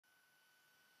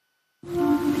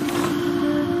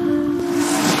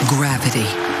gravity.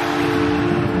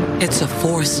 It's a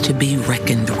force to be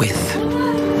reckoned with.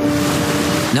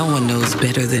 No one knows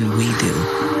better than we do.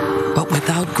 But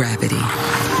without gravity,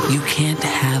 you can't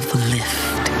have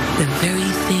lift. The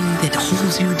very thing that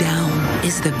holds you down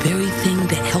is the very thing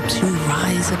that helps you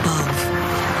rise above.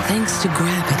 Thanks to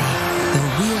gravity, the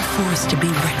real force to be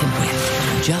reckoned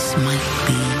with just might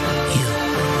be you.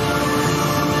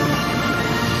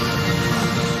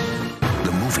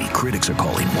 The movie critics are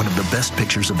calling one of the best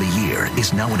pictures of the year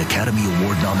is now an Academy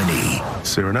Award nominee.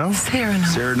 Cyrano?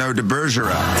 Cyrano de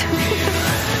Bergerac.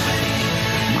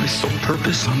 My sole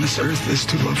purpose on this earth is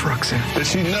to love Roxanne.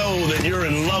 Does she know that you're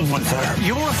in love with her?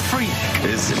 You're a freak.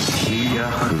 Isn't he a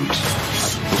hoot?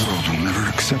 The world will never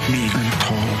accept me and a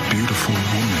tall, beautiful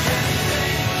woman.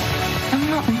 I'm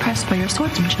not impressed by your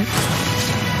swordsmanship.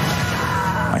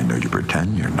 I know you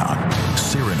pretend you're not.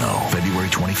 Cyrano, February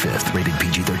 25th, rated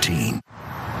PG-13.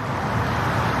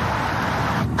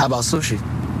 How about sushi?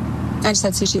 I just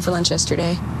had sushi for lunch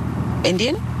yesterday.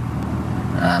 Indian?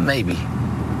 Maybe.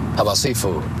 How about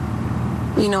seafood?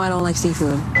 You know I don't like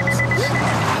seafood.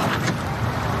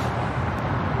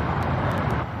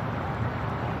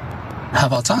 How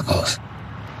about tacos?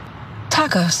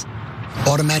 Tacos.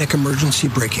 Automatic emergency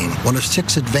braking, one of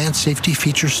 6 advanced safety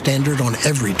features standard on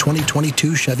every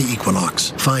 2022 Chevy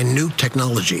Equinox. Find new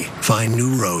technology. Find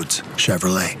new roads.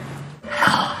 Chevrolet.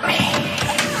 Help me.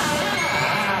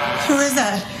 Who is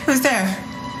that? Who's there?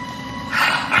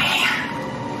 Help me.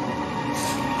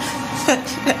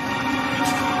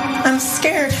 I'm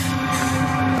scared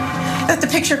that the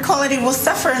picture quality will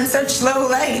suffer in such low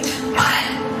light. What?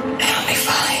 It'll be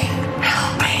fine.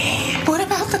 Help me. What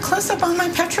about the close-up on my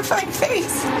petrified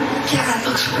face? Yeah, that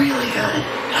looks really good.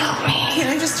 Help me. Can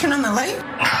I just turn on the light?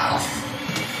 No.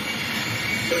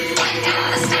 Take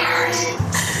down the stairs.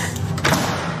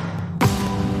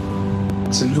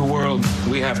 It's a new world.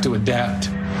 We have to adapt.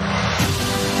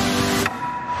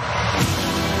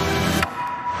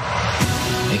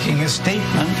 Making a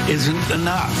statement isn't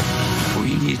enough.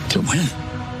 We need to win.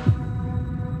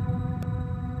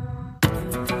 I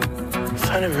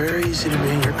find it very easy to be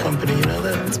in your company, you know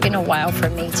that? It's been a while for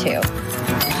me, too.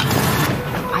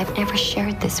 I've never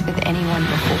shared this with anyone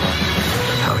before.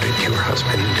 How did your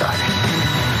husband die?